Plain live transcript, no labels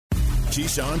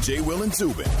Keyshawn, JWill, and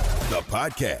Zubin, the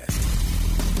podcast.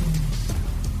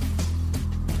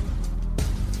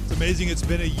 It's amazing it's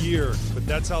been a year, but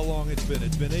that's how long it's been.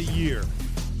 It's been a year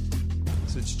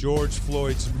since George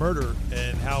Floyd's murder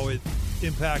and how it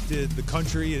impacted the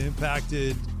country. It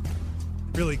impacted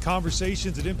really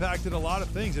conversations. It impacted a lot of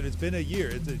things, and it's been a year.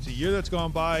 It's a year that's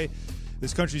gone by.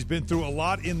 This country's been through a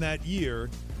lot in that year,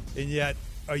 and yet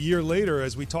a year later,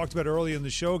 as we talked about earlier in the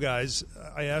show, guys,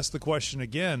 I asked the question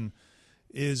again,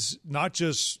 is not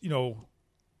just,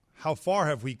 how far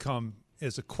have we come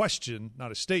as a question, not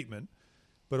a statement,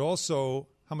 but also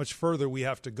how much further we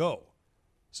have to go.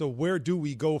 So where do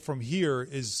we go from here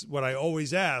is what I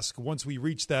always ask once we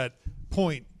reach that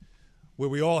point where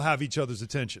we all have each other's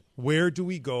attention. Where do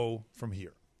we go from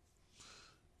here?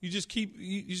 You just keep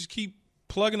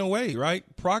plugging away, right?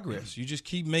 Progress. You just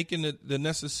keep making the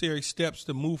necessary steps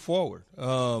to move forward.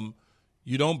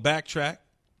 You don't backtrack.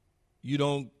 You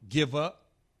don't give up,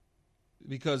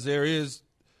 because there is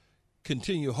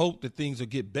continued hope that things will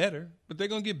get better, but they're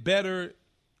going to get better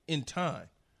in time.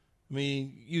 I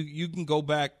mean, you can go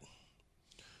back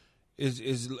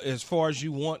as far as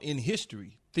you want in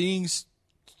history. Things,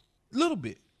 little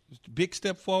bit. Big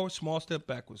step forward, small step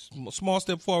backwards. Small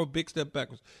step forward, big step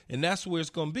backwards. And that's where it's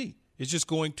going to be. It's just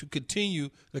going to continue.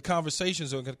 The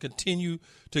conversations are going to continue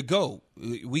to go.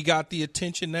 We got the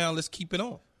attention now. Let's keep it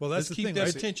on. Well, that's Let's the keep thing, that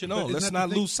right? attention on. Let's not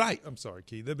lose sight. I'm sorry,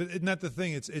 Keith, but isn't that the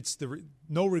thing? It's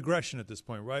no regression at this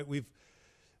point, right?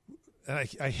 And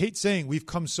I hate saying we've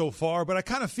come so far, but I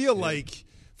kind of feel like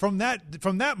from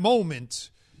that moment,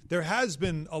 there has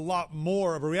been a lot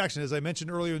more of a reaction. As I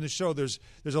mentioned earlier in the show, there's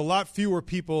a lot fewer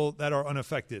people that are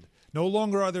unaffected. No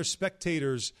longer are there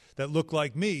spectators that look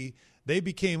like me. They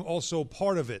became also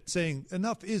part of it, saying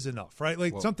enough is enough, right?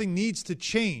 Like something needs to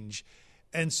change.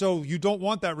 And so you don't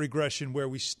want that regression where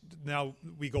we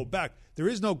go back. There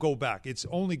is no go back. It's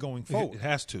only going forward. It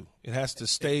has to. It has to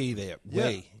stay that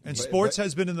way. And sports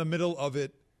has been in the middle of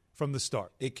it from the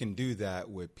start. It can do that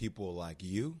with people like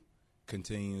you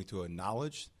continuing to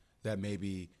acknowledge that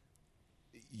maybe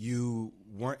you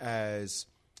weren't as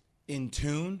in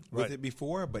tune with it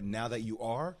before, but now that you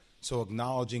are, so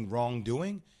acknowledging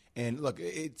wrongdoing. And look,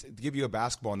 to give you a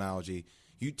basketball analogy,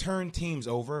 you turn teams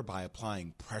over by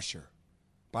applying pressure.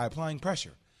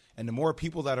 And the more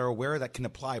people that are aware that can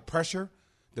apply pressure,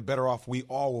 the better off we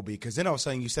all will be. Because then all of a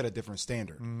sudden you set a different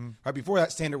standard. Mm-hmm. Right before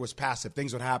that standard was passive,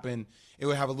 things would happen. It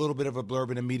would have a little bit of a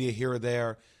blurb in the media here or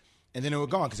there, and then it would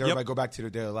go on because everybody go back to their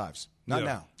daily lives. Not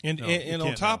now. And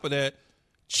on top of that,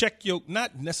 check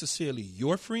not necessarily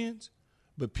your friends,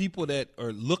 but people that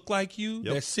look like you,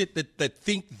 that sit that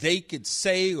think they could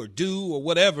say or do or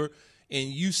whatever, and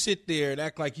you sit there and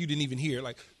act like you didn't even hear.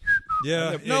 Like,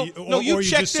 you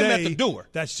check them at the door.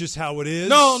 That's just how it is.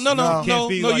 No.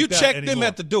 You check them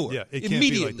at the door. Yeah, it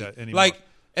immediately. Can't be like that anymore.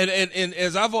 And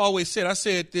as I've always said, I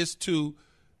said this to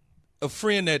a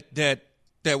friend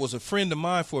that was a friend of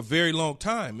mine for a very long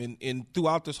time, and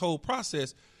throughout this whole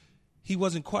process, he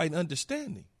wasn't quite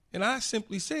understanding. And I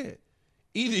simply said,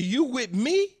 either you with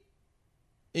me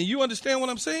and you understand what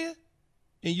I'm saying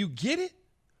and you get it,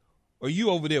 or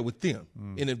you over there with them.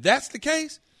 And if that's the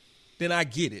case, then I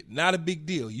get it. Not a big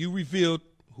deal. You revealed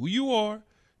who you are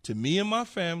to me and my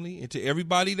family and to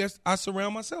everybody that I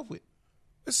surround myself with.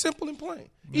 It's simple and plain.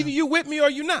 Either you with me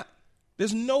or you not.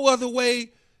 There's no other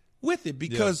way with it,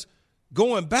 because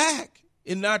going back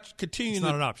and not continuing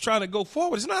trying to go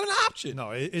forward, it's not an option.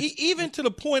 No, even to the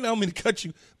point, I don't mean to cut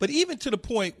you, but even to the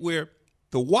point where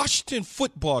the Washington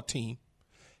football team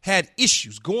had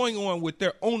issues going on with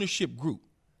their ownership group,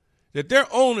 that their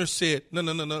owner said, no,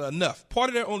 enough. Part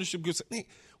of their ownership group said, hey,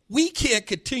 we can't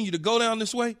continue to go down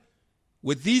this way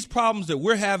with these problems that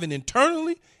we're having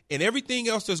internally and everything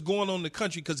else that's going on in the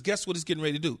country, because guess what it's getting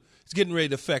ready to do? It's getting ready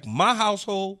to affect my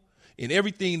household and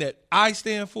everything that I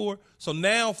stand for. So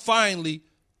now, finally,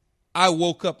 I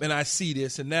woke up and I see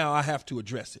this, and now I have to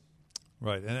address it.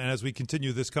 Right. And as we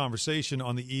continue this conversation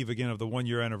on the eve, again, of the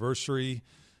one-year anniversary,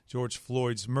 George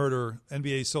Floyd's murder,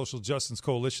 NBA Social Justice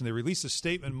Coalition, they released a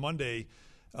statement Monday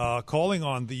calling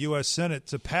on the U.S. Senate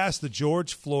to pass the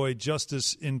George Floyd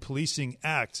Justice in Policing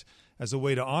Act as a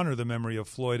way to honor the memory of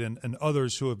Floyd and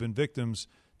others who have been victims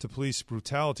to police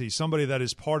brutality. Somebody that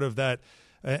is part of that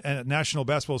National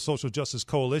Basketball Social Justice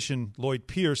Coalition, Lloyd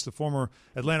Pierce, the former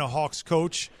Atlanta Hawks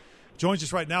coach, joins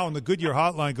us right now on the Goodyear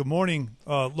Hotline. Good morning,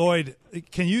 Lloyd.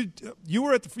 Can you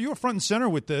were front and center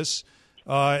with this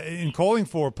in calling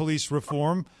for police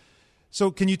reform.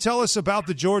 So can you tell us about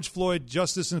the George Floyd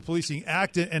Justice and Policing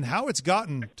Act and how it's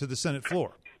gotten to the Senate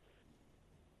floor?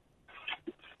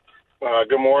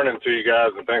 Good morning to you guys,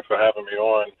 and thanks for having me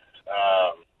on.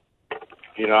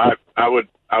 I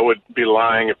I would be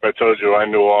lying if I told you I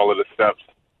knew all of the steps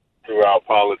throughout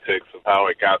politics of how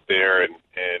it got there and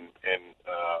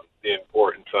the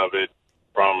importance of it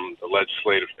from the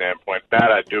legislative standpoint.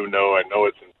 That I do know. I know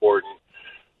it's important.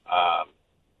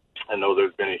 I know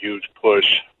there's been a huge push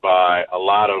by a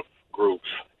lot of groups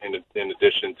in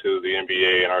addition to the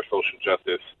NBA and our social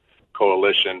justice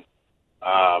coalition.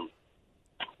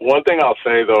 One thing I'll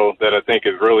say, though, that I think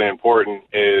is really important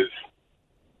is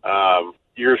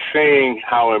you're seeing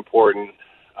how important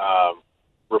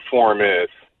reform is.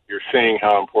 You're seeing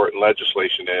how important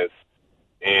legislation is.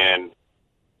 And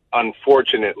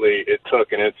unfortunately, it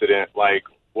took an incident like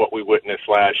what we witnessed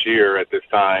last year at this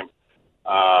time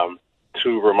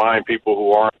to remind people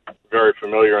who aren't very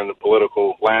familiar in the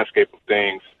political landscape of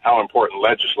things how important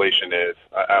legislation is.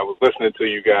 I was listening to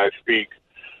you guys speak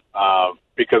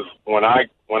because when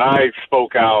I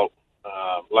spoke out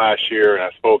last year and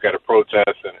I spoke at a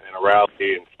protest and a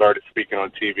rally and started speaking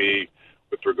on TV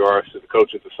with regards to the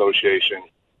Coaches Association,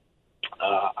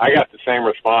 I got the same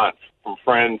response from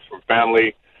friends, from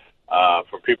family,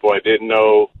 from people I didn't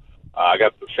know. I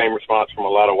got the same response from a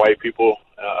lot of white people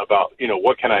about,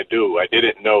 what can I do? I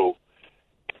didn't know.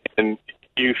 And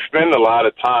you spend a lot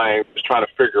of time just trying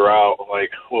to figure out,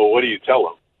 what do you tell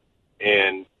them?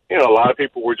 And, a lot of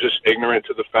people were just ignorant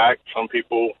to the fact. Some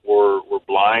people were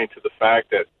blind to the fact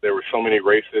that there were so many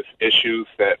racist issues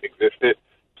that existed,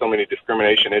 so many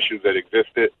discrimination issues that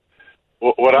existed.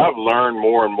 What I've learned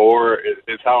more and more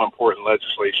is how important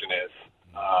legislation is.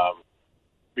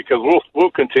 Because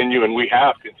we'll continue, and we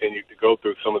have continued to go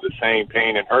through some of the same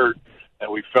pain and hurt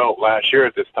that we felt last year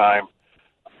at this time,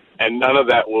 and none of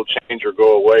that will change or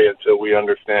go away until we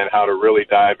understand how to really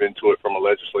dive into it from a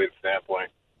legislative standpoint.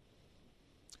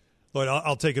 Lloyd,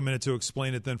 I'll take a minute to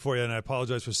explain it then for you, and I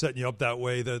apologize for setting you up that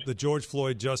way. The George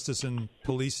Floyd Justice and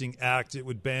Policing Act, it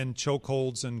would ban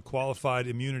chokeholds and qualified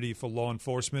immunity for law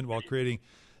enforcement while creating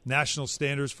national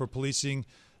standards for policing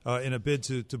in a bid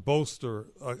to bolster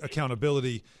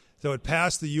accountability. So it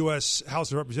passed the U.S.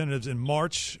 House of Representatives in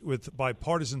March with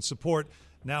bipartisan support,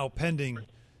 now pending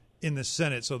in the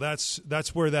Senate. So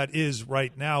that's where that is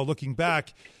right now. Looking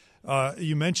back,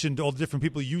 you mentioned all the different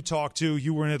people you talked to.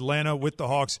 You were in Atlanta with the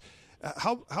Hawks.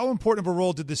 How important of a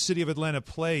role did the city of Atlanta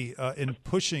play in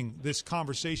pushing this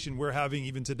conversation we're having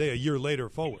even today, a year later,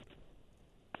 forward?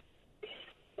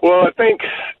 Well, I think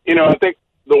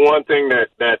the one thing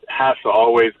that has to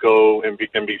always go and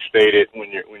be stated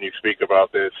when you speak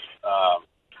about this,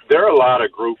 there are a lot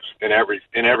of groups in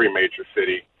every major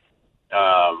city.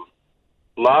 A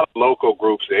lot of local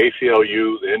groups, the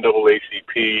ACLU, the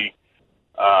NAACP.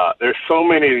 There's so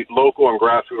many local and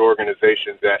grassroots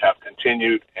organizations that have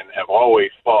continued and have always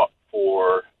fought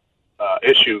for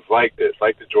issues like this,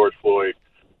 like the George Floyd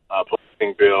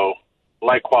policing bill,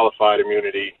 like qualified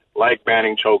immunity, like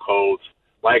banning chokeholds,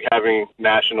 like having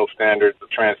national standards of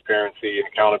transparency and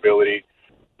accountability.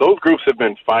 Those groups have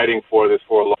been fighting for this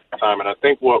for a long time, and I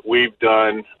think what we've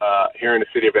done here in the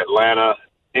city of Atlanta,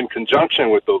 in conjunction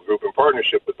with those groups, in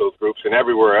partnership with those groups and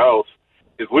everywhere else,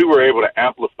 is we were able to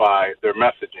amplify their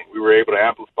messaging. We were able to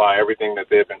amplify everything that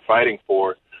they've been fighting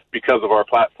for because of our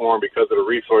platform, because of the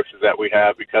resources that we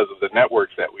have, because of the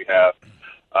networks that we have.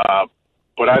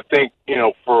 But I think,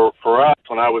 for us,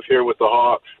 when I was here with the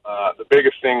Hawks, the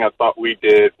biggest thing I thought we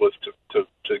did was to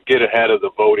get ahead of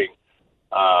the voting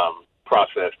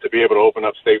process, to be able to open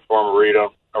up State Farm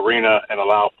Arena and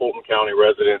allow Fulton County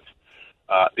residents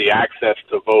the access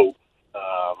to vote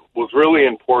was really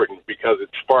important because it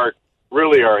sparked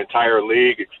really our entire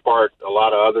league. It sparked a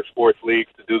lot of other sports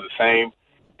leagues to do the same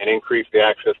and increase the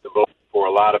access to vote for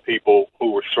a lot of people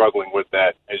who were struggling with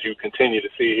that. As you continue to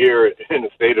see here in the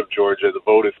state of Georgia, the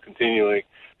vote is continually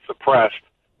suppressed,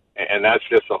 and that's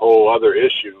just a whole other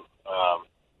issue.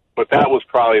 But that was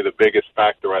probably the biggest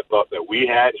factor I thought that we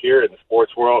had here in the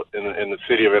sports world in the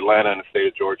city of Atlanta and the state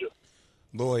of Georgia.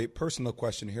 Lloyd, personal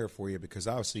question here for you, because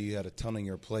obviously you had a ton on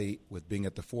your plate with being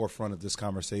at the forefront of this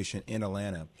conversation in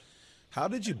Atlanta. How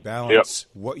did you balance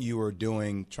what you were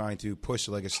doing, trying to push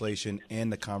legislation and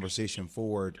the conversation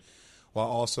forward, while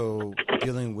also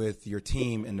dealing with your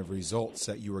team and the results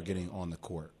that you were getting on the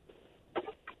court?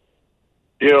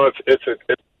 It's a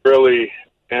really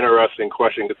interesting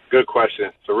question. It's a good question.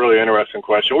 It's a really interesting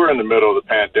question. We're in the middle of the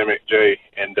pandemic, Jay,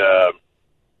 and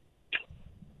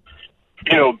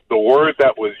the word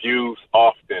that was used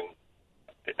often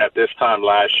at this time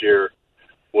last year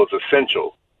was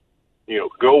essential.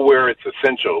 Go where it's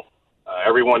essential.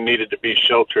 Everyone needed to be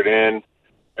sheltered in.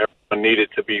 Everyone needed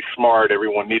to be smart.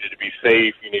 Everyone needed to be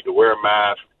safe. You need to wear a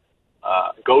mask.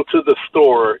 Go to the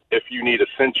store if you need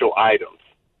essential items.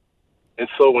 And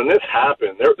so when this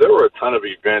happened, there were a ton of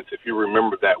events, if you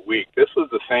remember that week. This was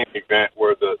the same event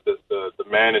where the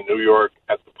man in New York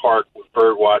at the park was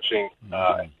bird watching.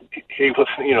 He was,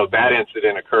 that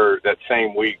incident occurred that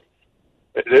same week.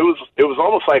 It was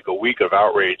almost like a week of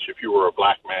outrage if you were a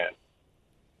black man.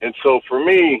 And so for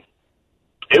me,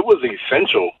 it was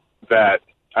essential that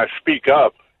I speak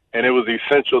up, and it was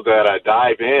essential that I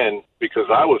dive in because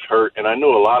I was hurt, and I knew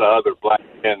a lot of other black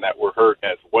men that were hurt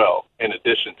as well, in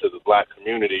addition to the black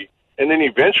community. And then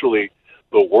eventually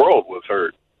the world was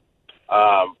hurt.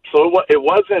 So it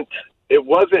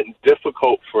wasn't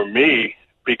difficult for me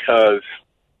because,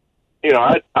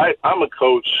 I'm a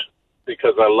coach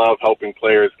because I love helping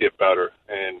players get better,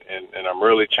 and I'm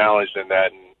really challenged in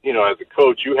that. And, as a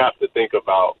coach, you have to think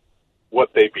about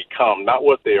what they become, not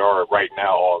what they are right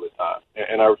now all the time.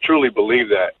 And I truly believe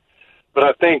that. But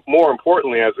I think more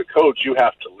importantly, as a coach, you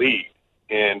have to lead.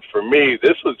 And for me,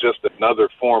 this was just another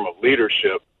form of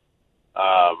leadership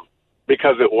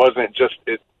because it wasn't just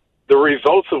the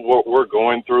results of what we're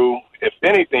going through. If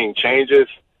anything changes,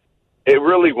 it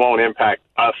really won't impact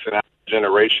us and our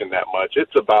generation that much.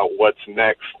 It's about what's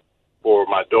next for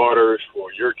my daughters,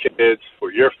 for your kids,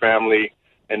 for your family,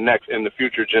 and next in the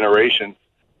future generations.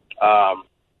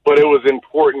 But it was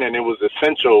important and it was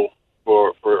essential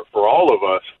for all of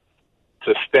us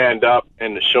to stand up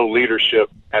and to show leadership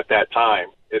at that time,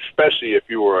 especially if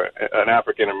you were an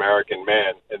African-American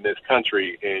man in this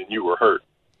country and you were hurt.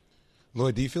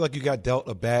 Lloyd, do you feel like you got dealt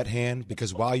a bad hand?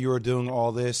 Because while you were doing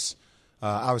all this,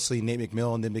 obviously Nate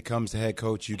McMillan then becomes the head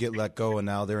coach, you get let go, and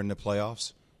now they're in the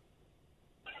playoffs?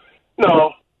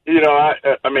 No.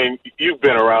 I mean, you've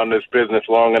been around this business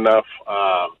long enough.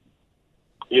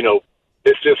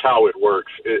 It's just how it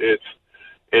works.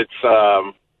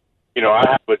 I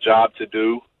have a job to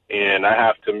do, and I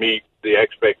have to meet the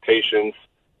expectations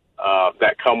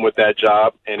that come with that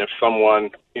job. And if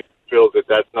someone feels that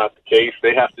that's not the case,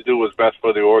 they have to do what's best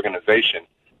for the organization.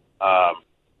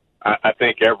 I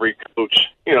think every coach,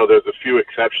 there's a few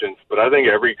exceptions, but I think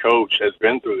every coach has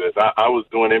been through this. I was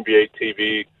doing NBA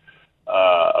TV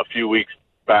a few weeks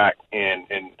back, and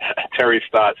Terry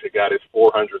Stotts had got his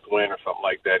 400th win or something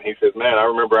like that. And he says, man, I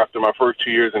remember after my first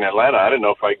 2 years in Atlanta, I didn't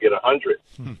know if I'd get 100.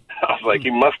 I was like, he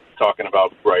must be talking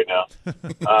about me right now.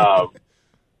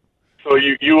 So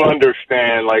you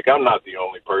understand, like, I'm not the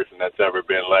only person that's ever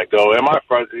been let go.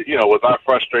 Was I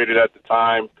frustrated at the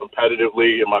time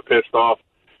competitively? Am I pissed off?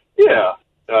 Yeah.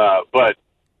 But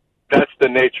that's the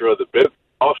nature of the business.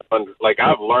 Also,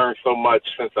 I've learned so much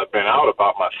since I've been out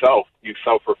about myself. You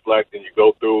self-reflect and you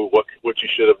go through what you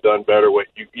should have done better, what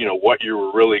you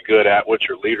were really good at, what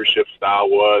your leadership style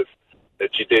was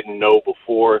that you didn't know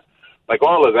before. Like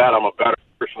all of that, I'm a better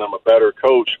person. I'm a better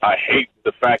coach. I hate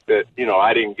the fact that,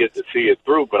 I didn't get to see it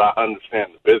through, but I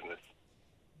understand the business.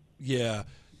 Yeah.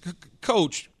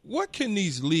 Coach, what can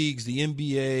these leagues, the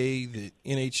NBA, the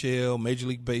NHL, Major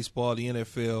League Baseball, the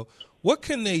NFL, what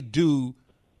can they do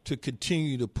to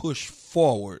continue to push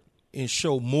forward and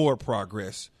show more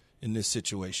progress in this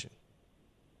situation?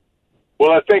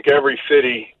 Well, I think every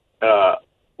city,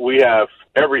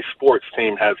 every sports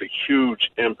team has a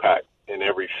huge impact in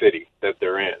every city that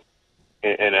they're in.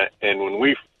 And when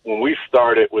we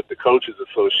started with the Coaches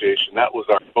Association, that was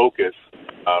our focus.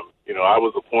 I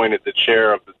was appointed the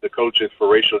chair of the Coaches for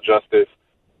Racial Justice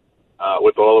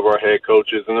with all of our head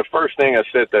coaches. And the first thing I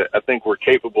said that I think we're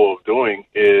capable of doing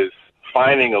is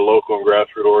finding a local and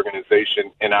grassroots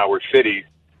organization in our cities,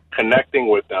 connecting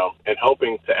with them, and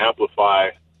helping to amplify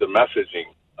the messaging.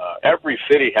 Every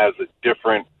city has a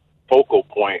different focal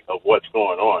point of what's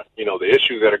going on. The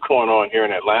issues that are going on here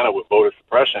in Atlanta with voter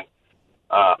suppression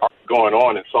are going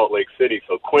on in Salt Lake City.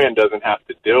 So Quinn doesn't have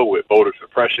to deal with voter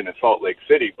suppression in Salt Lake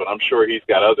City, but I'm sure he's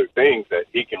got other things that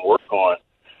he can work on.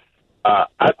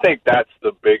 I think that's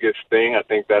the biggest thing. I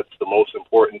think that's the most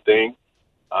important thing.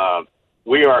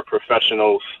 We aren't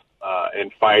professionals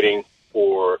in fighting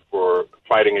for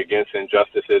fighting against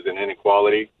injustices and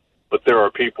inequality, but there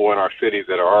are people in our cities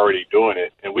that are already doing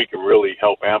it, and we can really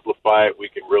help amplify it. We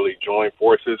can really join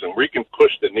forces, and we can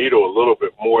push the needle a little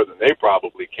bit more than they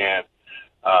probably can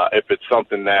if it's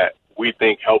something that we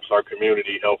think helps our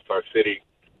community, helps our city.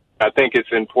 I think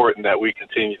it's important that we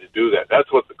continue to do that.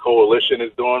 That's what the coalition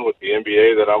is doing with the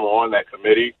NBA that I'm on, that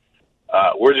committee.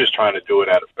 We're just trying to do it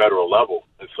at a federal level.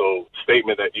 And so the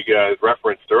statement that you guys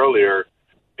referenced earlier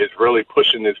is really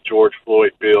pushing this George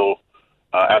Floyd bill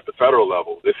at the federal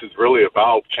level. This is really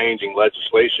about changing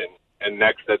legislation. And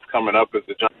next that's coming up is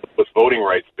the John Lewis voting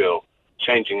rights bill,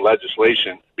 changing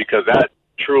legislation, because that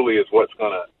truly is what's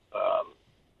going to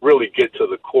really get to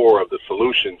the core of the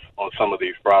solutions on some of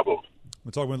these problems. We're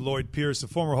talking with Lloyd Pierce, the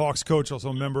former Hawks coach, also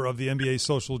a member of the NBA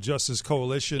Social Justice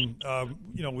Coalition.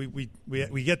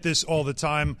 We get this all the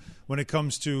time when it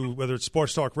comes to whether it's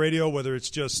sports talk radio, whether it's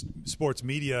just sports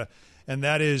media, and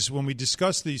that is when we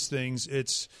discuss these things,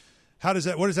 it's what does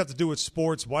that have to do with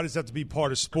sports? Why does that have to be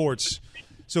part of sports?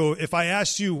 So if I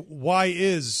asked you, why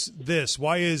is this?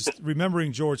 Why is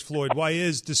remembering George Floyd? Why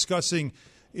is discussing,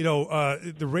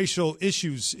 the racial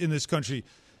issues in this country,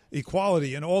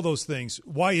 equality and all those things,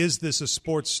 why is this a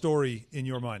sports story in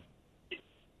your mind?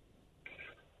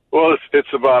 Well,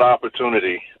 it's about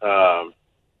opportunity, and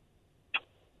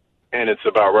it's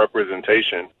about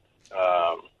representation.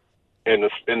 In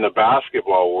the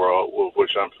basketball world, with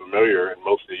which I'm familiar, and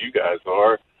most of you guys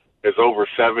are, there's over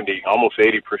 70, almost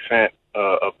 80%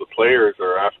 of the players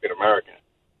are African American.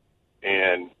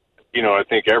 And I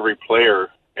think every player,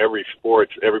 every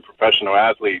sports, every professional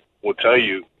athlete will tell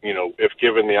you, if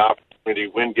given the opportunity,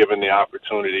 when given the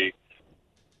opportunity,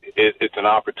 it's an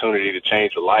opportunity to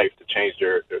change a life, to change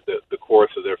the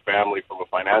course of their family from a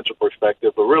financial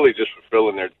perspective, but really just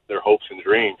fulfilling their hopes and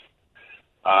dreams.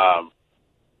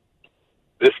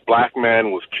 This black man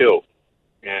was killed,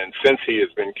 and since he has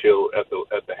been killed at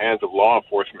the hands of law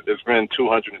enforcement, there's been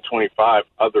 225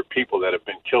 other people that have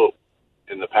been killed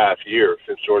in the past year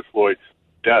since George Floyd's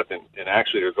death, and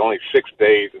actually there's only 6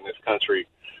 days in this country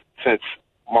since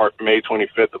May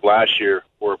 25th of last year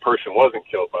where a person wasn't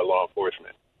killed by law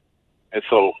enforcement. And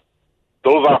so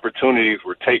those opportunities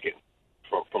were taken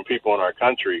from people in our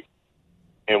country.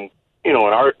 And, in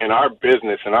our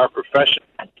business, in our profession,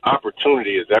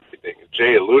 opportunity is everything. As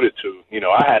Jay alluded to,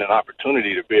 I had an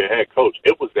opportunity to be a head coach.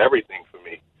 It was everything for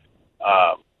me.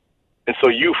 And so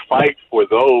you fight for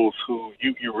those who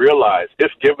you realize,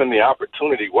 if given the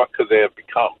opportunity, what could they have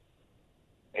become?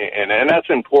 And that's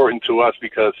important to us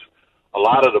because a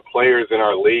lot of the players in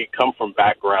our league come from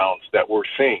backgrounds that we're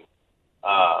seeing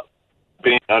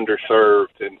being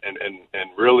underserved and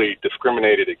really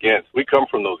discriminated against. We come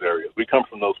from those areas. We come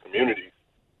from those communities.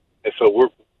 And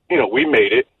so we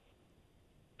made it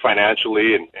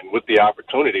financially and with the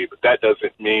opportunity, but that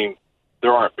doesn't mean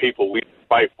there aren't people we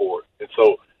fight for. And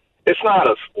so it's not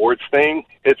a sports thing.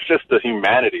 It's just a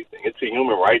humanity thing. It's a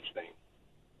human rights thing.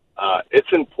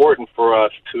 It's important for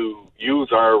us to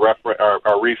use our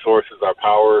resources, our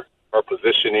power, our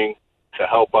positioning to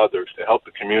help others, to help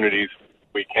the communities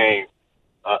we came,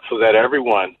 so that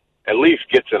everyone at least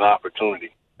gets an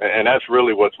opportunity. And that's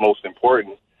really what's most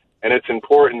important. And it's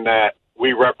important that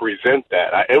we represent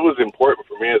that. It was important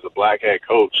for me as a black head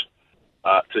coach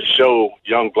to show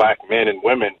young black men and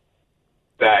women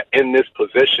that in this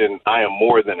position, I am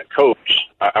more than a coach.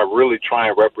 I really try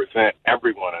and represent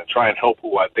everyone and try and help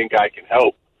who I think I can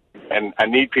help. And I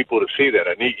need people to see that.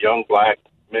 I need young black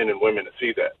men and women to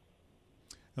see that.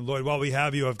 And Lloyd, while we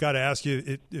have you, I've got to ask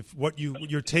you if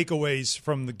your takeaways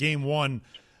from the game one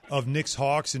of Knicks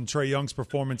Hawks and Trae Young's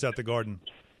performance at the Garden.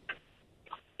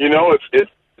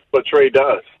 It's what Trae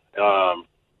does.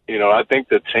 I think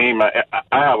the team. I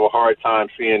have a hard time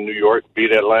seeing New York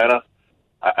beat Atlanta.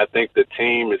 I think the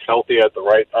team is healthy at the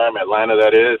right time. Atlanta,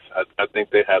 that is. I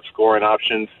think they have scoring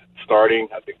options starting.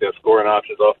 I think they have scoring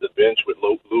options off the bench with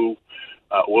Lou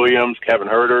Williams, Kevin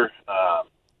Huerter.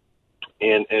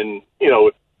 And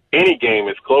any game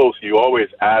is close. You always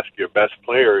ask your best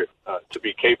player to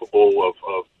be capable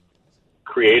of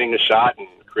creating a shot and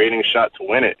creating a shot to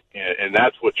win it. And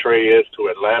that's what Trae is to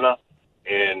Atlanta.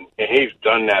 And he's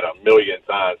done that a million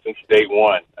times since day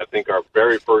one. I think our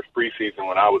very first preseason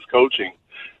when I was coaching,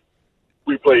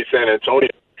 we played San Antonio.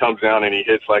 Comes down and he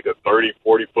hits like a 30,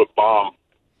 40-foot bomb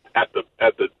at the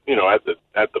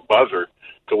buzzer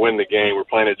to win the game. We're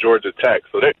playing at Georgia Tech,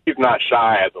 so he's not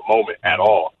shy at the moment at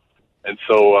all. And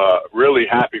so, really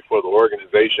happy for the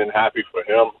organization, happy for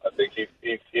him. I think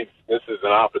this is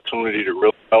an opportunity to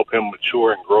really help him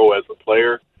mature and grow as a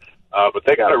player. But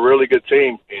they got a really good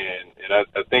team, and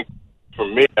I think, for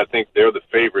me, I think they're the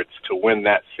favorites to win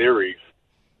that series.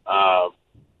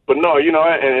 But no,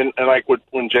 and like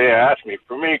when Jay asked me,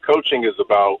 for me, coaching is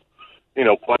about,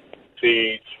 planting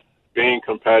seeds, being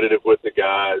competitive with the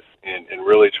guys, and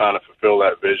really trying to fulfill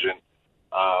that vision.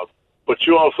 But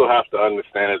you also have to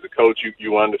understand, as a coach,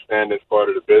 you understand this part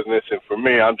of the business. And for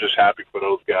me, I'm just happy for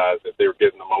those guys that they're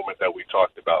getting the moment that we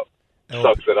talked about. It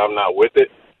sucks that I'm not with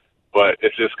it, but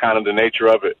it's just kind of the nature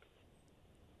of it.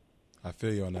 I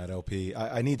feel you on that, LP.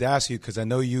 I need to ask you, because I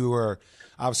know you are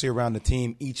obviously around the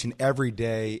team each and every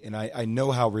day, and I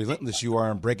know how relentless you are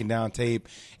in breaking down tape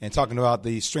and talking about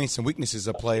the strengths and weaknesses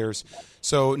of players.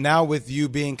 So now with you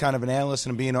being kind of an analyst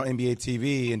and being on NBA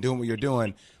TV and doing what you're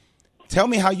doing, tell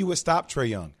me how you would stop Trae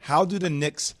Young. How do the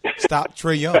Knicks stop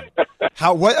Trae Young?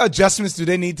 What adjustments do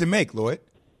they need to make, Lloyd?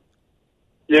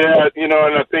 Yeah, and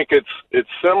I think it's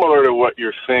similar to what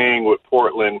you're seeing with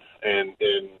Portland and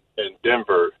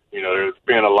Denver. There's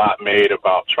been a lot made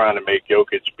about trying to make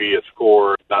Jokic be a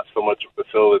scorer, not so much a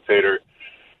facilitator.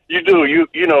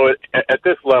 At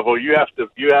this level, you have to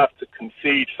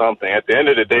concede something. At the end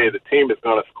of the day, the team is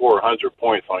going to score 100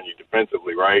 points on you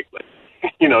defensively, right?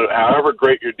 However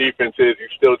great your defense is, you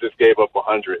still just gave up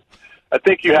 100. I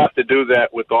think you have to do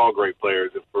that with all great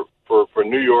players. And for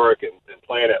New York and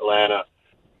playing Atlanta,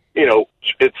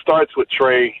 it starts with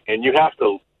Trae, and you have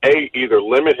to either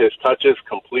limit his touches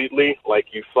completely,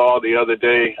 like you saw the other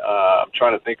day. I'm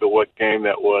trying to think of what game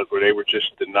that was, where they were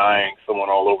just denying someone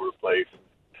all over the place.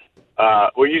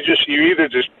 Where you either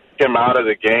just take him out of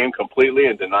the game completely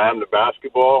and deny him the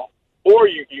basketball, or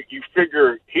you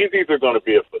figure he's either going to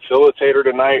be a facilitator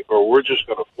tonight, or we're just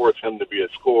going to force him to be a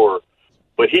scorer.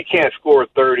 But he can't score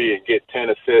 30 and get 10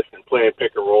 assists and play a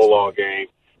pick and roll all game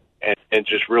and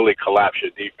just really collapse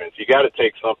your defense. You got to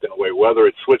take something away, whether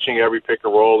it's switching every pick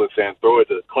and roll and saying throw it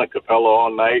to Clint Capella all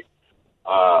night,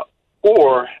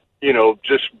 or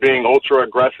just being ultra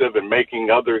aggressive and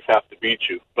making others have to beat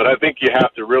you. But I think you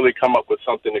have to really come up with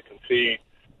something to concede.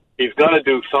 He's going to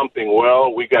do something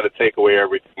well. We got to take away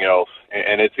everything else,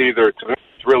 and it's either to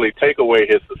really take away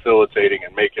his facilitating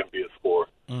and make him be a scorer.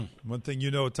 One thing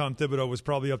Tom Thibodeau was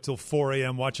probably up till 4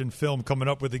 a.m. watching film, coming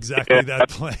up with exactly that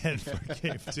plan for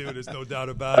Game 2. There's no doubt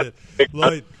about it.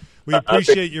 Lloyd, we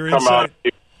appreciate your insight.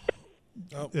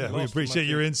 We appreciate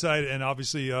your insight and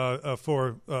obviously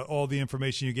for all the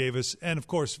information you gave us and, of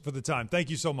course, for the time. Thank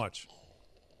you so much.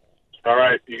 All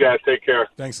right. You guys take care.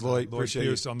 Thanks, Lloyd. Appreciate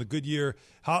Pierce it. On the Goodyear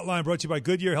Hotline, brought to you by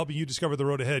Goodyear, helping you discover the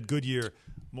road ahead. Goodyear,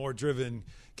 more driven.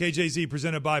 KJZ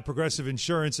presented by Progressive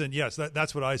Insurance. And, yes,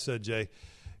 that's what I said, Jay.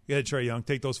 Go ahead, Trae Young.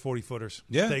 Take those 40-footers.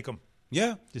 Yeah. Take them.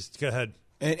 Yeah. Just go ahead.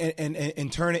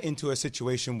 And turn it into a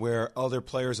situation where other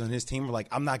players on his team are like,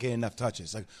 I'm not getting enough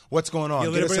touches. Like, what's going on? Yeah,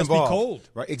 let Get us everybody else involved. be cold.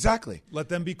 Right? Exactly. Let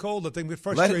them be cold. Let them get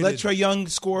frustrated. Let Trae Young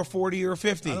score 40 or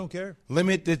 50. I don't care.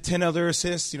 Limit the 10 other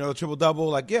assists, triple-double.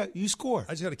 Like, yeah, you score.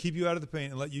 I just got to keep you out of the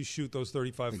paint and let you shoot those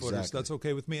 35-footers. Exactly. That's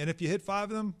okay with me. And if you hit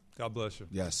 5 of them, God bless you.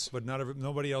 Yes. But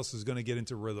nobody else is going to get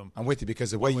into rhythm. I'm with you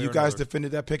because the way you guys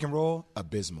defended that pick and roll,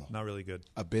 abysmal. Not really good.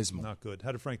 Abysmal. Not good.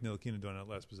 How did Frank Ntilikina do on that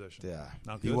last possession? Yeah.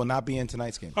 Not good. He will not be in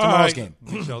tonight's game. All Tomorrow's right. game.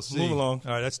 We shall see. Move along.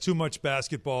 All right, that's too much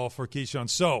basketball for Keyshawn.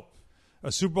 So,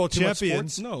 a Super Bowl champion.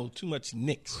 No, too much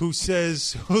Knicks. Who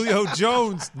says Julio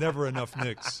Jones, never enough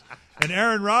Knicks. And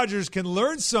Aaron Rodgers can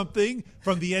learn something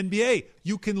from the NBA.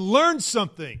 You can learn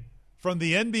something from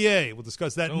the NBA. We'll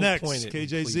discuss that next.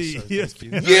 KJZ.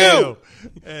 You!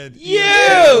 And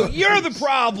You're the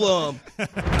problem.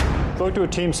 Spoke to a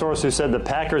team source who said the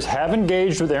Packers have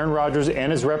engaged with Aaron Rodgers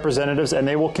and his representatives, and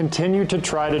they will continue to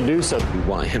try to do so. We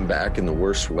want him back in the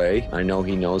worst way. I know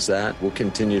he knows that. We'll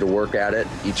continue to work at it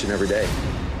each and every day.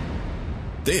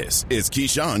 This is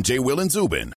Keyshawn, JWill, and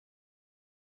Zubin.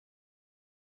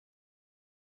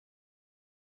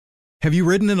 Have you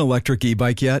ridden an electric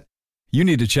e-bike yet? You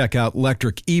need to check out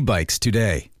Lectric E-Bikes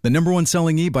today, the #1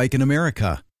 selling e-bike in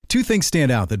America. 2 things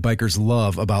stand out that bikers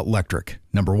love about Lectric.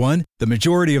 Number 1, the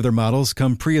majority of their models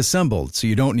come pre-assembled, so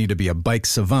you don't need to be a bike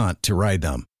savant to ride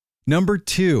them. Number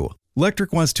 2,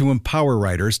 Lectric wants to empower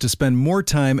riders to spend more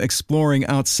time exploring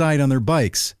outside on their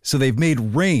bikes, so they've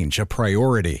made range a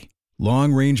priority.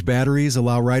 Long-range batteries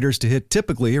allow riders to hit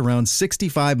typically around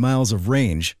 65 miles of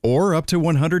range, or up to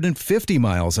 150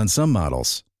 miles on some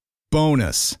models.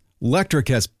 Bonus! Lectric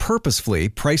has purposefully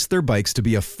priced their bikes to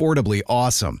be affordably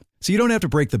awesome, so you don't have to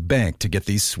break the bank to get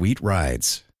these sweet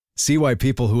rides. See why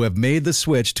people who have made the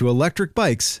switch to electric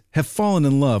bikes have fallen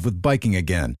in love with biking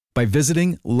again by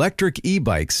visiting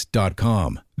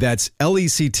lectricebikes.com. That's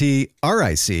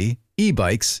LECTRIC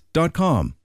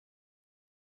ebikes.com.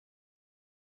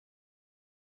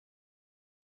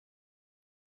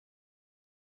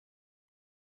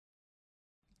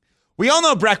 We all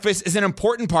know breakfast is an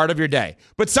important part of your day,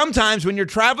 but sometimes when you're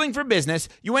traveling for business,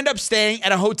 you end up staying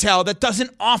at a hotel that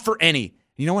doesn't offer any.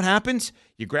 You know what happens?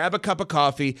 You grab a cup of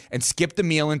coffee and skip the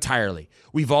meal entirely.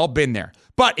 We've all been there.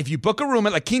 But if you book a room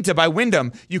at La Quinta by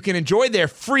Wyndham, you can enjoy their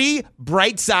free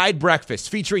Bright Side breakfast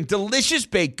featuring delicious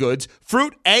baked goods,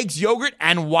 fruit, eggs, yogurt,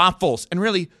 and waffles. And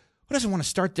really, who doesn't want to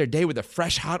start their day with a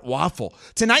fresh, hot waffle?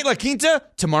 Tonight, La Quinta,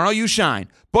 tomorrow you shine.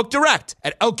 Book direct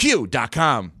at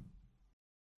lq.com.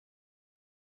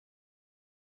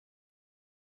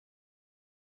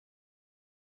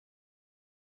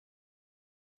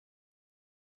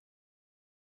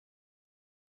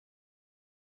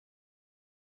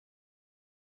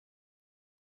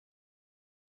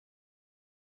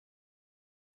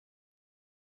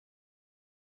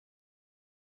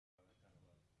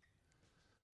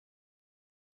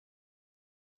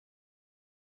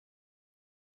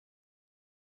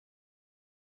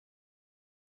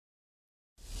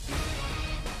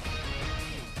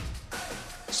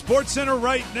 SportsCenter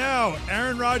right now.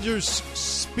 Aaron Rodgers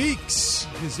speaks.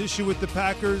 His issue with the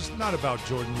Packers, not about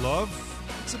Jordan Love.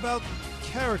 It's about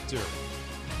character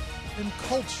and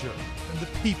culture and the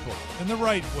people and the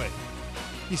right way.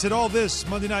 He said all this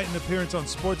Monday night in an appearance on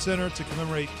SportsCenter to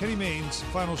commemorate Kenny Mayne's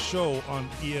final show on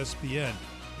ESPN.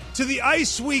 To the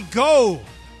ice we go.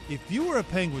 If you were a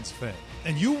Penguins fan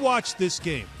and you watched this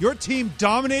game, your team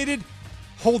dominated,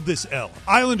 hold this L.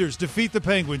 Islanders defeat the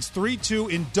Penguins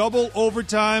 3-2 in double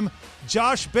overtime.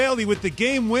 Josh Bailey with the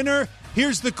game winner.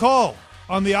 Here's the call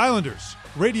on the Islanders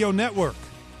Radio Network.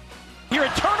 Here a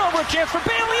turnover chance for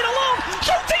Bailey and alone.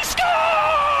 Shoots, he scores!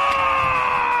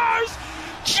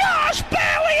 Josh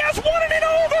Bailey has won it in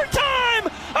overtime.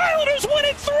 Islanders win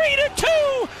it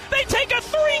 3-2. They take a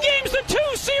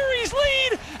 3-2 series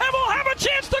lead and will have a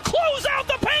chance to close out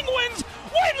the Penguins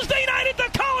Wednesday night at the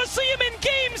Coliseum in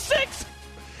Game 6.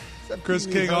 Chris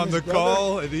King on the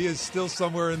call, and he is still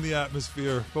somewhere in the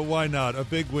atmosphere. But why not? A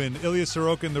big win. Ilya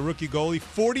Sorokin, the rookie goalie,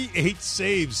 48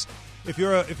 saves. If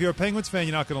you're a Penguins fan,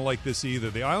 you're not going to like this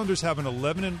either. The Islanders have an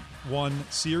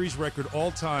 11-1 series record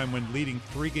all time when leading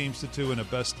 3-2 in a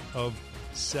best of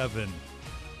 7.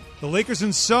 The Lakers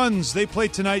and Suns, they play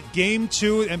tonight. Game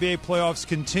 2. NBA playoffs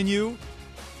continue.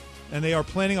 And they are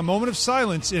planning a moment of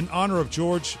silence in honor of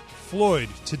George Floyd.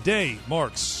 Today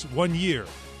marks 1 year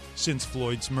since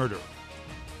Floyd's murder.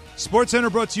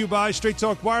 SportsCenter brought to you by Straight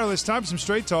Talk Wireless. Time for some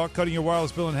Straight Talk. Cutting your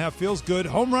wireless bill in half feels good.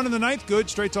 Home run in the ninth, good.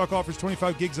 Straight Talk offers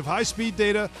 25 gigs of high-speed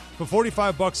data for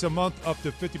 $45 a month, up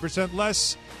to 50%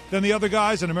 less than the other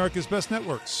guys on America's best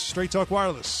networks. Straight Talk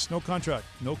Wireless. No contract,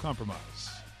 no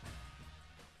compromise.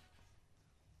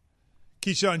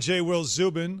 Keyshawn, JWill,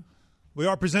 Zubin. We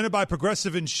are presented by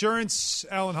Progressive Insurance.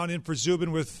 Alan Hunt in for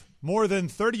Zubin with more than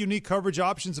 30 unique coverage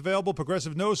options available.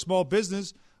 Progressive knows small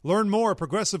business. Learn more at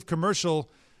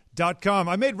progressivecommercial.com.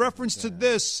 I made reference to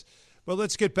this, but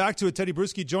let's get back to it. Teddy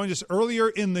Bruschi joined us earlier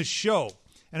in the show.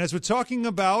 And as we're talking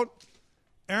about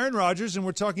Aaron Rodgers and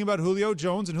we're talking about Julio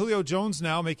Jones, and Julio Jones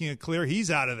now making it clear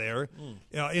he's out of there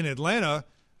in Atlanta,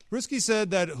 Bruschi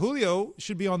said that Julio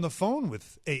should be on the phone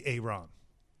with Aaron.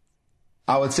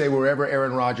 I would say wherever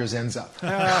Aaron Rodgers ends up.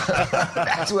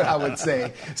 That's what I would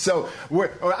say. So,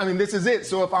 this is it.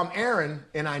 So if I'm Aaron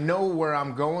and I know where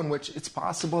I'm going, which it's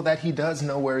possible that he does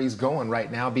know where he's going right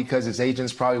now because his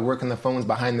agent's probably working the phones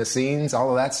behind the scenes, all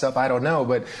of that stuff, I don't know.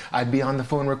 But I'd be on the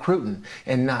phone recruiting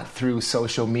and not through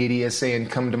social media saying,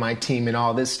 come to my team and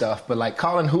all this stuff. But like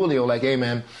calling Julio like, hey,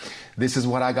 man, this is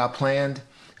what I got planned.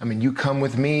 You come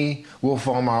with me, we'll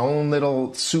form our own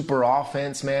little super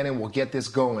offense, man, and we'll get this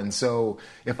going. So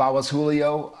if I was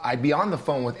Julio, I'd be on the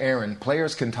phone with Aaron.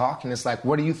 Players can talk, and it's like,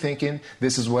 what are you thinking?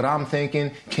 This is what I'm thinking.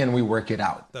 Can we work it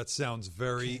out? That sounds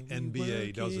very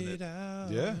NBA, doesn't it?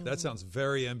 Yeah. That sounds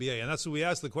very NBA. And that's what we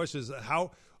asked the question is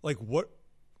how,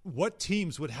 what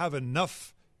teams would have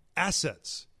enough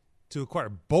assets to acquire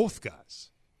both guys?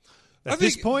 At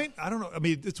this point, I don't know.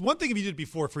 It's one thing if you did it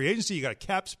before free agency, you got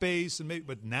cap space,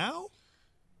 but now?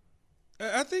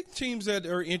 I think teams that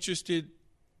are interested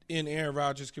in Aaron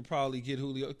Rodgers could probably get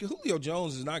Julio. Julio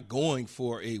Jones is not going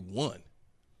for a 1.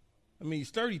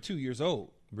 He's 32 years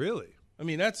old. Really?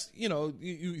 That's,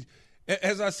 you,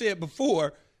 as I said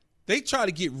before, they try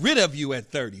to get rid of you at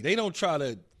 30. They don't try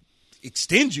to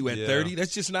extend you at 30.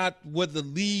 That's just not what the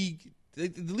league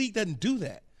doesn't do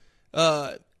that.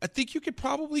 I think you could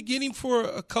probably get him for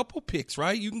a couple picks,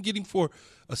 right? You can get him for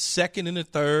a second and a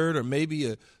third, or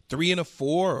maybe a 3 and a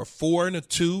 4, or a 4 and a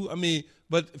 2.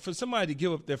 But for somebody to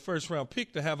give up their first round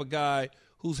pick to have a guy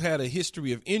who's had a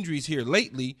history of injuries here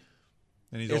lately,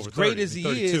 and he's as over great 30. as he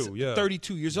 32, is,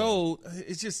 32 years old,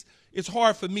 it's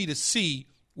hard for me to see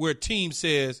where a team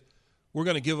says we're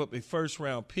going to give up a first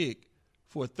round pick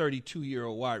for a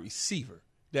 32-year-old wide receiver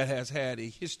that has had a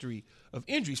history of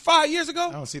injuries. 5 years ago,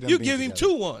 I don't see them you being give him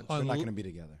together. 2-1. They're not going to be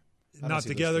together. Not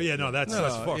together? Yeah, no, that's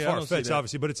far-fetched,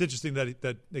 obviously. But it's interesting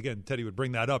that, again, Teddy would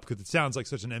bring that up because it sounds like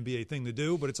such an NBA thing to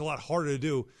do, but it's a lot harder to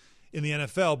do in the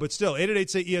NFL. But still,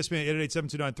 888-SAY-ESPN,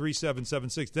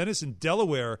 888-729-3776. Dennis in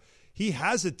Delaware, he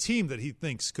has a team that he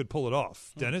thinks could pull it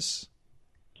off. Dennis?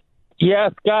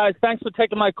 Yes, guys, thanks for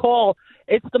taking my call.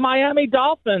 It's the Miami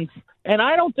Dolphins, and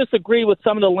I don't disagree with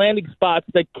some of the landing spots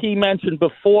that Key mentioned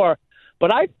before,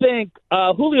 but I think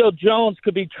Julio Jones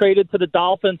could be traded to the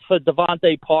Dolphins for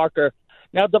Devontae Parker.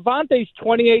 Now, Devontae's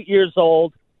 28 years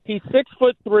old. He's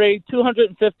 6'3",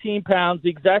 215 pounds, the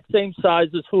exact same size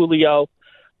as Julio.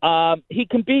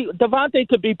 Devontae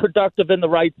could be productive in the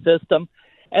right system,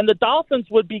 and the Dolphins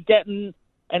would be getting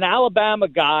an Alabama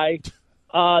guy.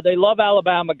 They love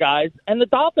Alabama guys, and the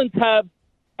Dolphins have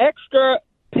extra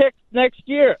picks next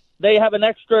year. they have an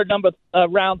extra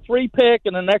round 3 pick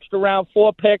and an extra round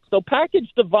 4 pick. So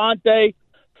package Devontae,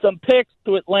 some picks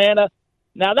to Atlanta.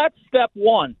 Now that's step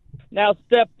 1. Now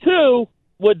step 2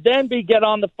 would then be get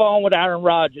on the phone with Aaron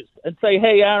Rodgers and say,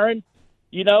 hey, Aaron,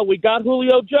 we got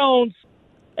Julio Jones,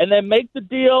 and then make the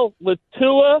deal with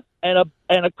Tua and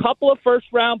a couple of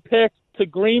first-round picks to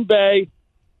Green Bay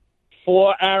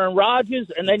for Aaron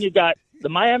Rodgers. And then you got the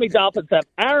Miami Dolphins have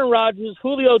Aaron Rodgers,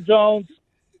 Julio Jones,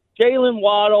 Jalen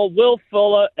Waddle, Will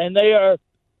Fuller, and they are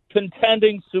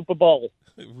contending Super Bowl.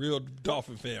 Real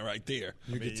Dolphin fan right there.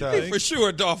 He for sure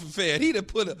a Dolphin fan. He'd have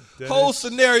put a whole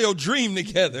scenario dream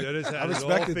together. I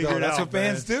respect it, though. That's what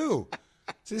fans do.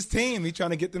 It's his team. He's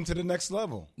trying to get them to the next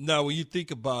level. Now, when you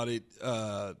think about it,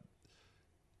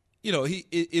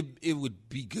 it would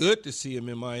be good to see him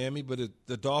in Miami, but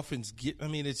the Dolphins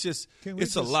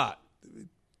it's a lot.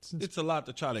 It's a lot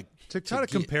to try to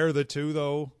compare the two,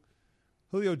 though.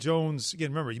 Julio Jones,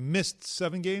 again, remember, he missed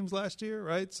 7 games last year,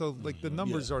 right? So, the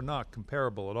numbers are not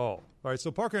comparable at all. All right,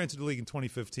 so Parker entered the league in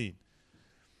 2015.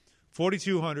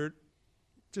 4,200,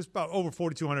 just about over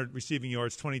 4,200 receiving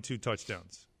yards, 22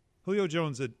 touchdowns. Julio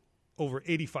Jones had over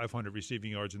 8,500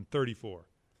 receiving yards and 34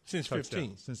 since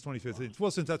touchdowns. Since 2015. Wow.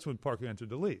 Well, since that's when Parker entered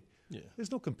the league. Yeah.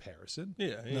 There's no comparison.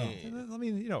 Yeah. I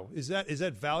mean, is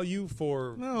that value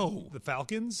for the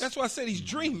Falcons? That's why I said he's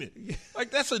dreaming.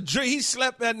 That's a dream. He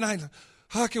slept that night.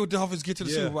 How can the Dolphins get to the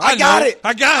Super Bowl? I got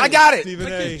it.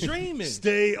 Stephen A. Dreaming.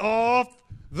 Stay off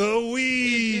the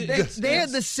weed. They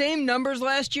had the same numbers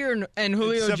last year, and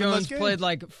Julio Jones played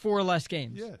 4 less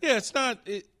games. Yeah, it's not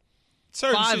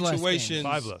certain 5 situations.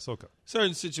 5 less. Okay.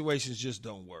 Certain situations just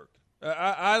don't work.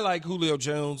 I like Julio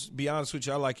Jones. Be honest with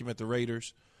you, I like him at the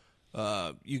Raiders.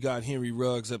 You got Henry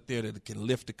Ruggs up there that can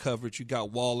lift the coverage. You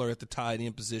got Waller at the tight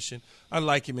end position. I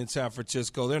like him in San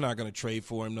Francisco. They're not going to trade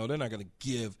for him. No, they're not going to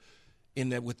give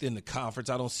within the conference.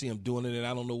 I don't see him doing it, and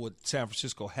I don't know what San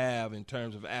Francisco have in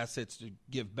terms of assets to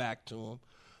give back to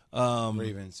him.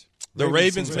 Ravens. The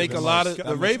Ravens make a lot of.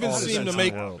 The Ravens seem to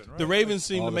make. The Ravens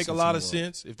seem to make a lot of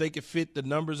sense if they could fit the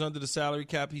numbers under the salary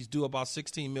cap. He's due about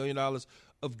 $16 million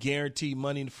of guaranteed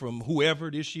money from whoever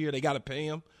this year. They got to pay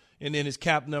him, and then his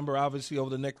cap number, obviously, over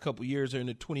the next couple of years, are in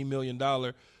the $20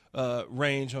 million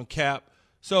range on cap.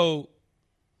 So,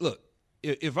 look,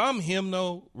 if I'm him,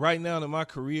 though, right now in my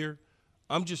career,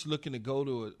 I'm just looking to go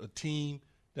to a team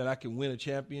that I can win a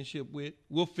championship with.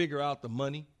 We'll figure out the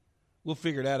money. We'll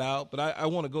figure that out. But I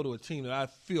want to go to a team that I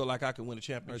feel like I can win a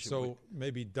championship with. So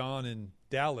maybe Don in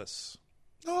Dallas.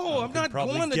 No, I'm not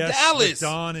going to Dallas.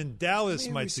 Don in Dallas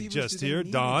might suggest here.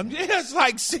 Don. Yes,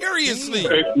 seriously.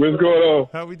 Hey, what's going on?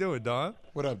 How we doing, Don?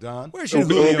 What up, Don? Where should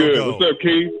Julio go? What's up,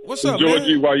 Keith? What's up,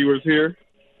 Georgie, man? while you was here.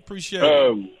 Appreciate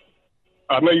it.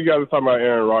 I know you guys are talking about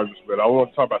Aaron Rodgers, but I want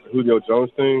to talk about the Julio Jones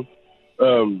thing.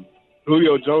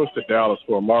 Julio Jones to Dallas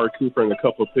for Amari Cooper and a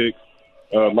couple of picks.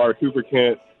 Amari Cooper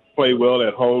can't play well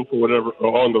at home or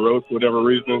on the road for whatever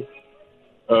reason.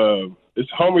 It's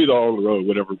home either on the road,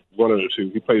 whatever, one of the two.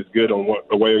 He plays good on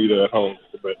away or either at home,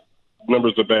 but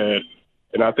numbers are bad.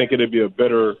 And I think it'd be a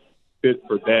better fit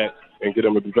for Dak and get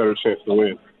him a better chance to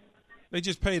win. They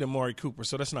just paid Amari Cooper,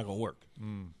 so that's not going to work.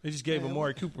 They just gave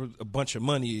Amari Cooper a bunch of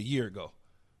money a year ago,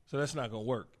 so that's not going to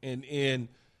work. And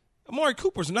Amari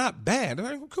Cooper's not bad.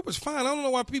 Amari Cooper's fine. I don't know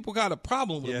why people got a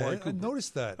problem with Amari Cooper. I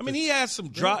noticed that. I mean, he had some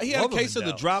He had a case of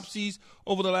the dropsies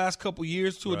over the last couple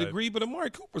years to a degree, but Amari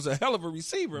Cooper's a hell of a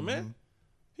receiver, man.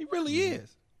 He really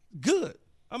is. Good.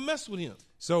 I mess with him.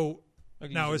 So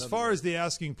now, as far as the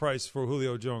asking price for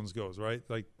Julio Jones goes, right?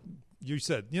 Like you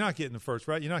said, you're not getting the first,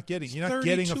 right? You're not getting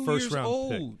a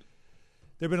first-round pick.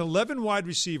 There have been 11 wide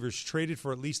receivers traded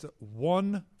for at least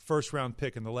one first-round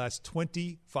pick in the last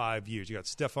 25 years. You got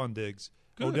Stephon Diggs,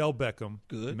 Odell Beckham.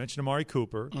 Good. You mentioned Amari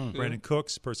Cooper, Brandon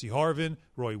Cooks, Percy Harvin,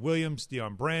 Roy Williams,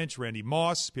 Deion Branch, Randy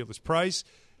Moss, Peerless Price,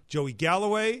 Joey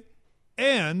Galloway,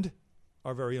 and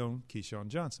our very own Keyshawn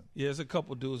Johnson. Yeah, there's a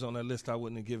couple dudes on that list I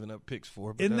wouldn't have given up picks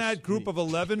for. But in that group of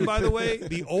 11, by the way,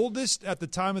 the oldest at the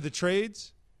time of the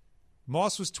trades,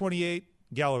 Moss was 28,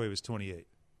 Galloway was 28.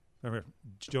 Remember,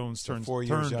 Jones turned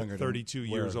 32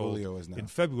 years old in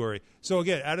February. So,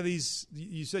 again, out of these,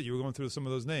 you said you were going through some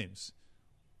of those names.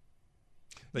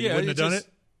 You wouldn't have done it?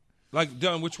 Like,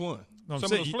 done which one? No,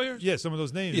 some of those players? Yeah, some of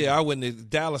those names. Yeah, I wouldn't have.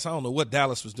 Dallas, I don't know what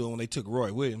Dallas was doing when they took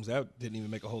Roy Williams. That didn't even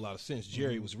make a whole lot of sense.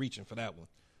 Jerry was reaching for that one.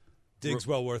 Diggs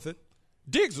well worth it.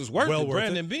 Diggs was worth it.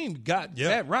 Brandon Beam got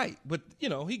that right. But,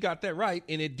 he got that right,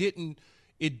 and it didn't.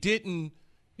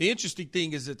 The interesting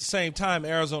thing is at the same time,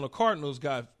 Arizona Cardinals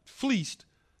got fleeced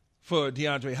for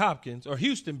DeAndre Hopkins, or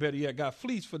Houston, better yet, got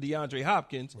fleeced for DeAndre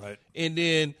Hopkins. Right. And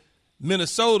then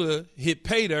Minnesota hit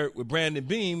pay dirt with Brandon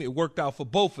Beam. It worked out for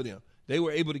both of them. They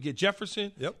were able to get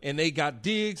Jefferson, and they got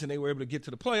Diggs, and they were able to get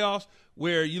to the playoffs,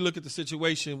 where you look at the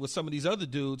situation with some of these other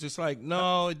dudes, it's like,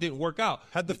 no, it didn't work out.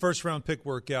 How'd the first-round pick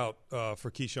work out for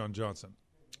Keyshawn Johnson?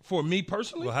 For me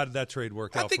personally? Well, how did that trade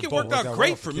work out? I think it worked out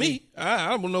great for me. I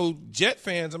don't know Jet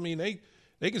fans. I mean,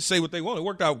 they can say what they want. It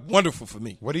worked out wonderful for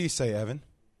me. What do you say, Evan?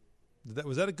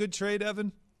 Was that a good trade,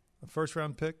 Evan? A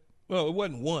first-round pick? Well, it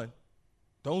wasn't one.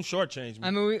 Don't shortchange me. I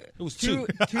mean, it was two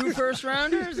first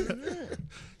rounders.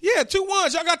 Yeah, 2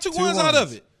 ones. Y'all got two ones out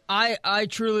of it. I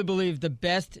truly believe the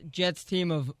best Jets team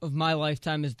of my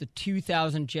lifetime is the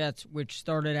 2000 Jets, which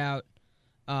started out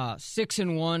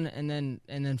 6-1 and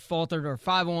then faltered, or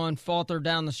 5-1, faltered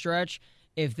down the stretch.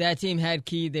 If that team had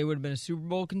Key, they would have been a Super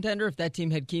Bowl contender. If that team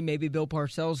had Key, maybe Bill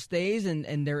Parcells stays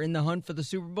and they're in the hunt for the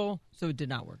Super Bowl. So it did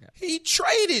not work out. He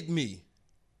traded me.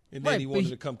 And then Right, he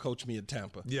wanted to come coach me in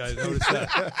Tampa. Yeah, I noticed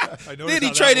that. Then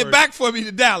he traded back for me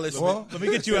to Dallas. Well, let me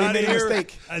get you out of here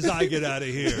as I get out of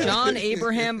here. John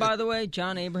Abraham, by the way.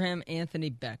 John Abraham, Anthony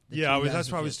Beck. Yeah,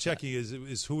 that's why I was checking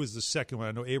is who was the second one.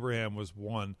 I know Abraham was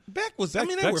one. Beck was, they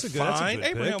were fine.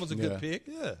 Abraham was a good pick.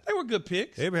 Yeah. They were good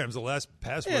picks. Abraham's the last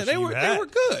pass rusher they you were had. They were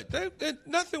good.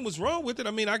 Nothing was wrong with it.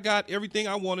 I mean, I got everything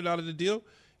I wanted out of the deal,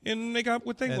 and they got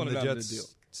what they wanted out of the deal.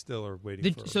 Still are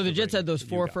waiting for. So the Jets had those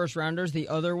 4 first rounders. The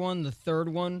other one, the third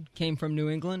one, came from New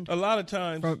England. A lot of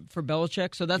times for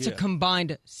Belichick. So that's a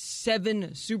combined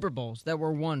 7 Super Bowls that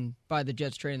were won by the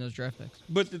Jets trading those draft picks.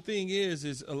 But the thing is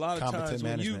a lot of times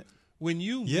when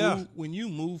you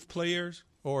move players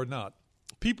or not,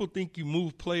 people think you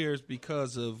move players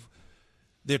because of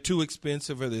they're too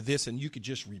expensive or they're this, and you could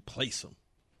just replace them.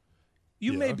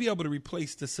 You may be able to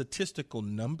replace the statistical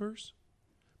numbers,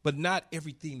 but not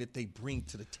everything that they bring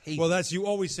to the table. Well, you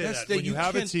always say that when you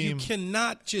have a team. You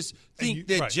cannot just think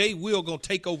that JWill going to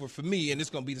take over for me and it's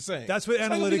going to be the same. That's what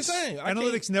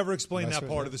analytics never explain that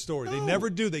part of the story. No. They never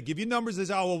do. They give you numbers that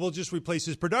say, we'll just replace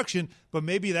his production, but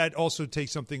maybe that also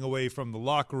takes something away from the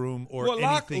locker room or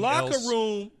anything else. Locker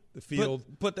room, the field.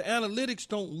 But the analytics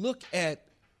don't look at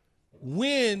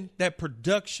when that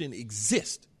production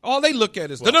exists. All they look at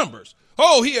is the numbers.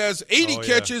 Oh, he has 80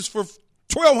 catches for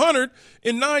 1,200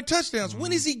 and 9 touchdowns.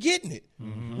 When is he getting it?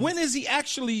 When is he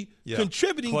actually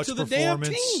contributing Clutch to the damn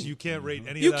team? You can't rate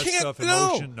any of that stuff.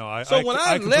 Emotion. No, I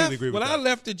completely agree with that. When I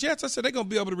left the Jets, I said they're going to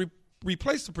be able to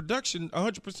replace the production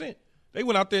 100%. They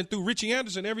went out there and threw Richie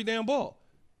Anderson every damn ball.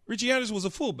 Richie Anderson was a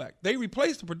fullback. They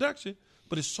replaced the production,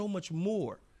 but it's so much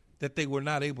more that they were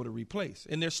not able to replace,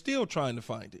 and they're still trying to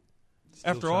find it.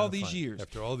 After all these years.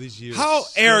 How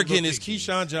arrogant is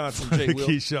Keyshawn Johnson, JWill?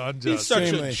 Keyshawn Johnson. He's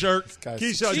such a jerk.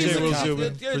 Keyshawn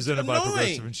JWill presented by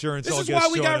Progressive Insurance. This is why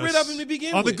we got rid of him to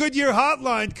begin with. On the Goodyear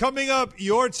Hotline, coming up,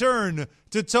 your turn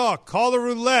to talk. Caller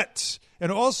roulette.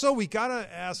 And also, we got to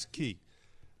ask Key,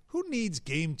 who needs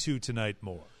Game 2 tonight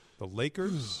more? The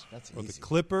Lakers or the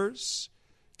Clippers?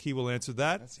 Key will answer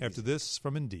that after this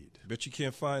from Indeed. Bet you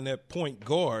can't find that point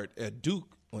guard at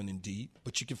Duke on Indeed,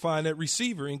 but you can find that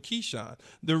receiver in Keyshawn.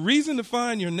 The reason to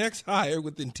find your next hire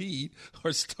with Indeed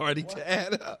are starting to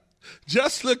add up.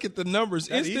 Just look at the numbers.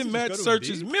 Instant Match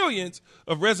searches millions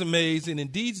of resumes in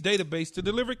Indeed's database to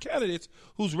deliver candidates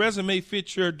whose resume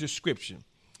fits your description.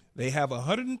 They have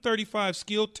 135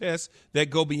 skill tests that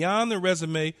go beyond the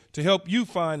resume to help you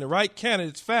find the right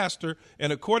candidates faster.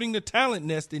 And according to Talent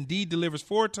Nest, Indeed delivers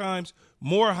 4 times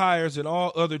more hires than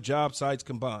all other job sites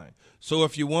combined. So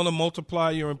if you want to multiply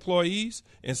your employees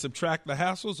and subtract the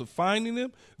hassles of finding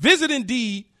them, visit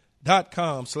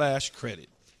Indeed.com/credit.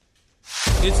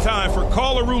 It's time for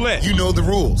Caller Roulette. You know the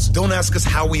rules. Don't ask us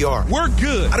how we are. We're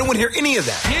good. I don't want to hear any of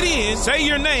that. Get in, say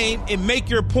your name, and make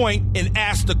your point and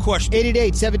ask the question.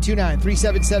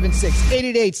 888-729-3776.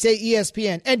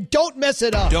 888-SAY-ESPN. And don't mess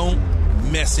it up. Don't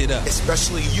mess it up.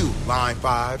 Especially you, Line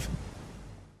 5.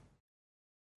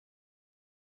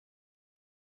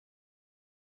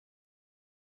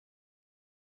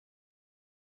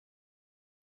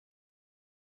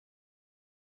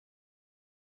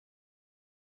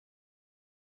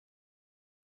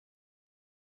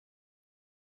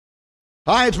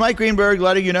 Hi, it's Mike Greenberg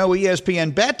letting you know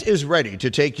ESPN Bet is ready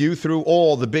to take you through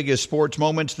all the biggest sports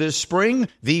moments this spring.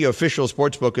 The official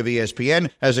sportsbook of ESPN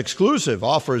has exclusive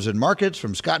offers and markets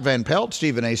from Scott Van Pelt,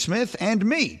 Stephen A. Smith, and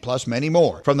me, plus many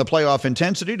more. From the playoff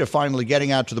intensity to finally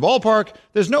getting out to the ballpark,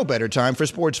 there's no better time for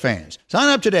sports fans. Sign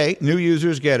up today. New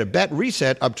users get a bet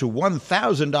reset up to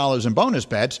 $1,000 in bonus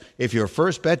bets if your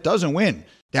first bet doesn't win.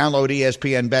 Download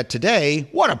ESPN Bet today.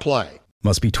 What a play.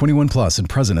 Must be 21 plus and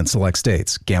present in select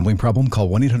states. Gambling problem? Call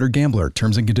 1-800-GAMBLER.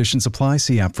 Terms and conditions apply.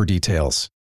 See app for details.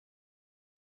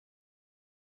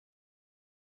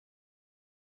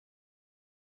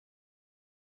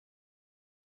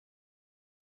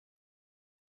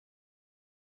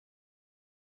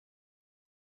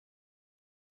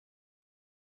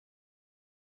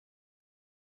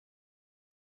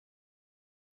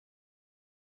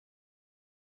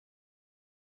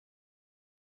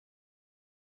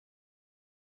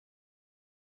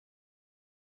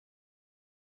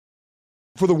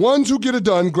 For the ones who get it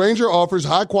done, Grainger offers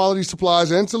high-quality supplies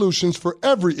and solutions for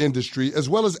every industry, as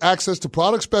well as access to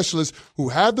product specialists who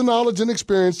have the knowledge and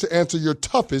experience to answer your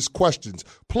toughest questions.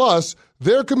 Plus,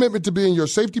 their commitment to being your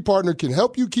safety partner can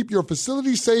help you keep your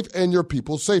facility safe and your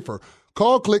people safer.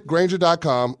 Call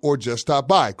clickgrainger.com or just stop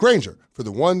by. Grainger, for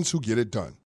the ones who get it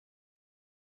done.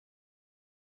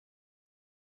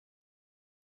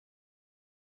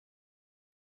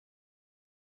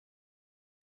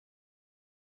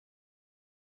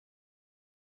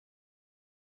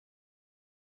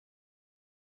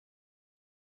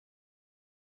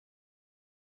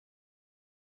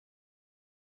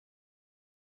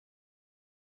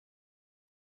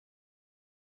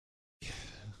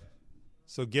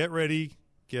 So get ready.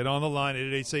 Get on the line,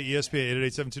 888-ESPN,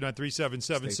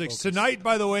 888-729-3776. Tonight,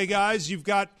 by the way, guys, you've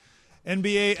got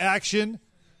NBA action.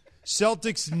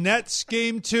 Celtics-Nets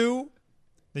game 2.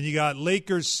 Then you got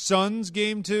Lakers-Suns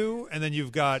game 2. And then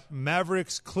you've got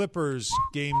Mavericks-Clippers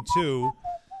game 2.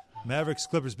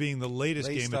 Mavericks-Clippers being the latest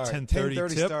game start. at 10:30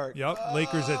 tip. Start. Yep.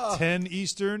 Lakers at 10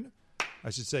 Eastern.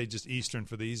 I should say just Eastern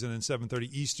for these. And then 7:30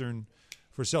 Eastern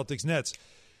for Celtics-Nets.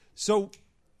 So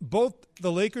both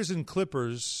the Lakers and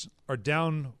Clippers are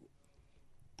down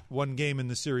one game in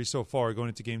the series so far going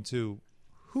into game 2.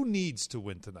 Who needs to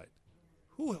win tonight?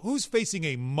 Who's facing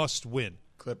a must-win?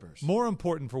 Clippers. More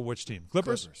important for which team?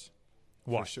 Clippers?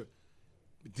 Why? For sure.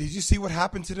 Did you see what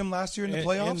happened to them last year in the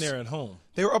playoffs? And they're at home.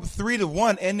 They were up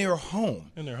 3-1, and they were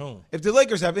home. And they're home. If the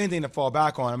Lakers have anything to fall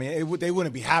back on, I mean, they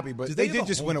wouldn't be happy, but they did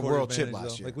just win a world chip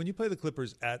last year. Like when you play the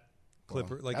Clippers at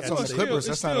Clippers, that's on the Clippers.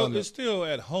 That's not on the. It's still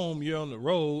at home. You're on the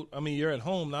road. I mean, you're at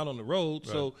home, not on the road.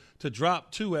 Right. So to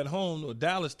drop 2 at home to a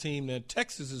Dallas team, then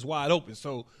Texas is wide open.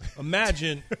 So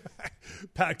imagine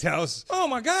packed house. Oh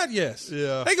my God, yes.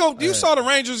 Yeah. They go. You saw the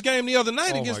Rangers game the other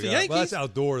night against the Yankees. Well, that's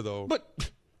outdoor though.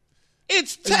 But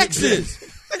it's Texas.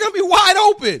 They're gonna be wide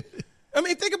open. I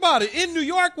mean, think about it. In New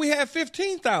York, we had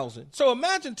 15,000. So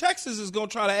imagine Texas is gonna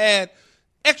try to add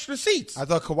extra seats. I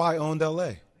thought Kawhi owned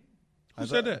L.A. Who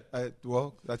said that?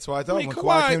 Well, that's what I thought. I mean, when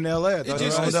Kawhi came to L.A., I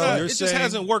thought it just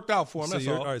hasn't worked out for him. That's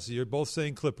all. All right, so you're both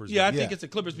saying Clippers. Yeah, I think it's the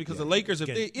Clippers because the Lakers, if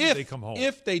they come home,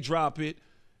 if they drop it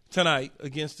tonight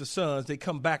against the Suns, they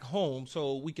come back home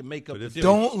so we can make up the difference.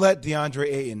 Don't let DeAndre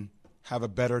Ayton have a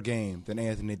better game than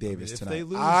Anthony Davis tonight. They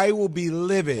lose, I will be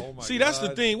livid. Oh See, that's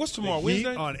the thing. What's tomorrow?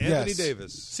 Wednesday? On Anthony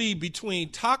Davis. See, between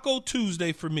Taco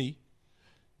Tuesday for me,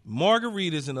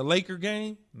 margaritas in the Laker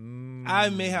game, I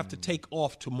may have to take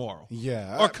off tomorrow.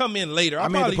 Yeah. Or come in later. I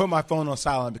may have to put my phone on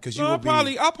silent because you will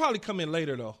I'll probably come in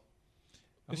later, though.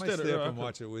 I might stay up and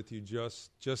watch it with you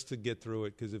just to get through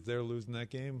it because if they're losing that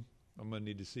game, I'm going to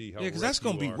need to see how because that's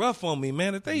going to be rough on me,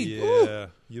 man. If they,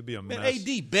 you'll be a mess. Man,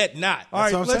 AD bet not. All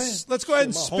right, let's go ahead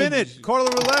and spin it. Call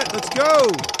the roulette. Let's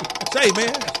go. Say,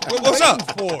 man, what's up?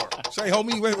 Say,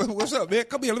 homie, what's up, man?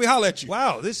 Come here. Let me holler at you.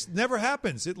 Wow, this never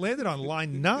happens. It landed on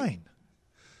line 9.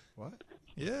 What?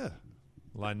 Yeah.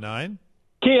 Line 9.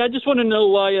 Key, I just want to know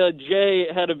why Jay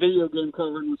had a video game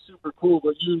cover and was super cool,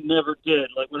 but you never did.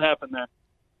 Like, what happened there?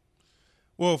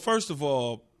 Well, first of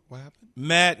all, what happened?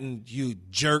 Madden, you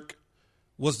jerk,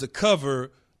 was the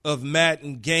cover of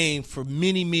Madden game for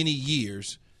many, many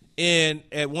years. And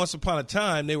at once upon a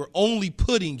time, they were only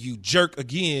putting, you jerk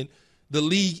again, the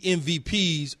league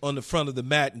MVPs on the front of the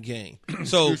Madden game.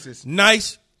 So,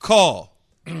 nice call,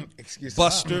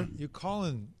 Buster. You're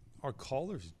calling our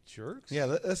callers jerks?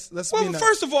 Yeah, let's well,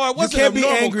 first of all, it wasn't you can't a be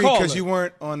normal angry because you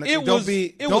weren't on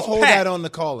the. Don't hold Pat. that on the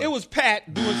caller. It was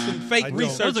Pat doing some fake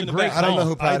research in the back. I don't know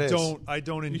who Pat is. I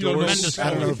don't endorse. I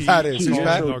don't know who Pat is.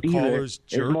 Our callers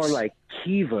jerks. It's more like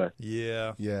Kiva.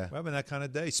 Yeah. Yeah. We're having that kind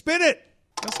of day. Spin it.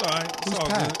 That's all right. Who's all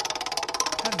Pat? good.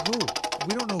 Pat who?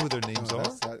 We don't know who their names are.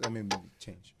 I mean,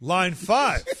 change. Line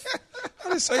 5. I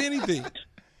didn't say anything.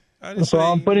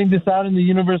 I'm putting this out in the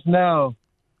universe now.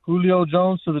 Julio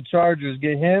Jones to the Chargers.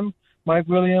 Get him. Mike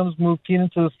Williams, move Keenan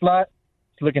to the slot.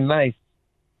 It's looking nice.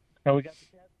 And we got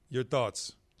the Your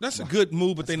thoughts? That's a good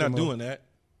move, but they're not doing that.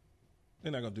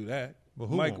 They're not going to do that. Well,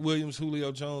 Mike Williams,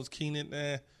 Julio Jones,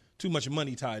 Keenan, too much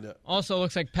money tied up. Also,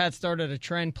 looks like Pat started a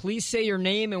trend. Please say your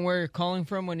name and where you're calling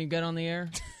from when you get on the air.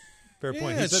 Fair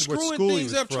point. Yeah, He said what screwing school he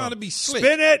things was up, from. trying to be slick.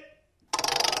 Spin it.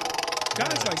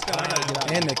 Guys like that, I got to get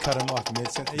out. And they cut him off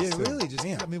mid-sentence. Yeah,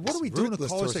 really. I mean, what are we doing to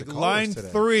callers? towards the Line today.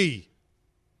 3.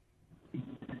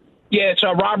 Yeah, it's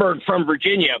Robert from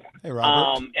Virginia. Hey,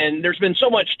 Robert. And there's been so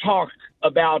much talk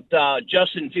about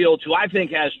Justin Fields, who I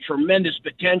think has tremendous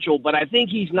potential, but I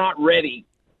think he's not ready.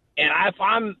 And if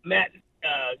I'm Matt,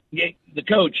 the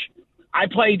coach, I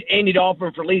played Andy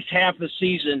Dalton for at least half the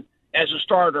season as a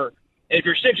starter. If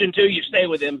you're 6-2, you stay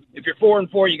with him. If you're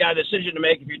 4-4, you got a decision to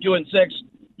make. If you're 2-6,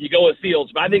 you go with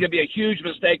Fields. But I think it'd be a huge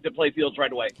mistake to play Fields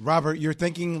right away. Robert, you're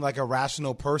thinking like a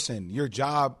rational person. Your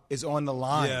job is on the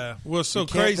line. Yeah, well, it's so you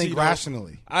can't crazy. Think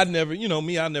rationally. I never,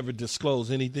 I never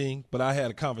disclose anything. But I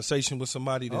had a conversation with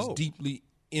somebody that's deeply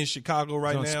in Chicago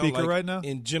right now. Speaker right now?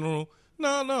 In general,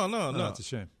 no. It's a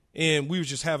shame. And we were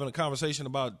just having a conversation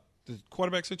about the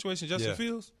quarterback situation, Justin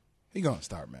Fields. He gonna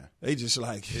start, man. They just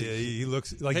like he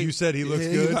looks like you said. He looks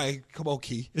good. Like, come on,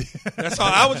 Key. That's all.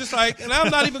 I was just like, and I'm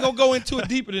not even gonna go into it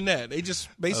deeper than that. They just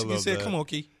basically said, "Come on,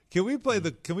 Key." Can we play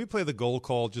the goal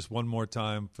call just one more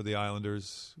time for the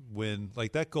Islanders win?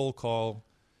 Like that goal call,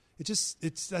 it's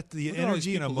that the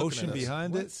energy and emotion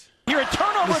behind it. Here a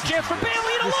turnover chance for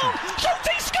Bailey and alone. Shoots,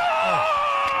 he scores!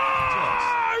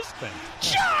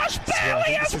 Josh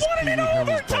Bailey has won it in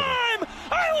overtime.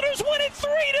 Islanders win it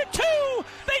 3-2.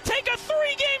 They take a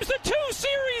 3-2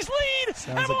 series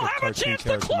lead and will have a chance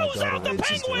to close out the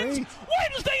Penguins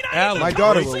Wednesday night. Alan, my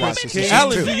daughter will watch this.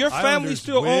 Alan, do your family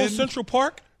still own Central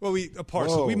Park? Well,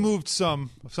 so we moved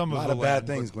some of a lot the of bad land,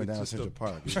 things went down Central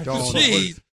Park.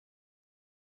 Jeez.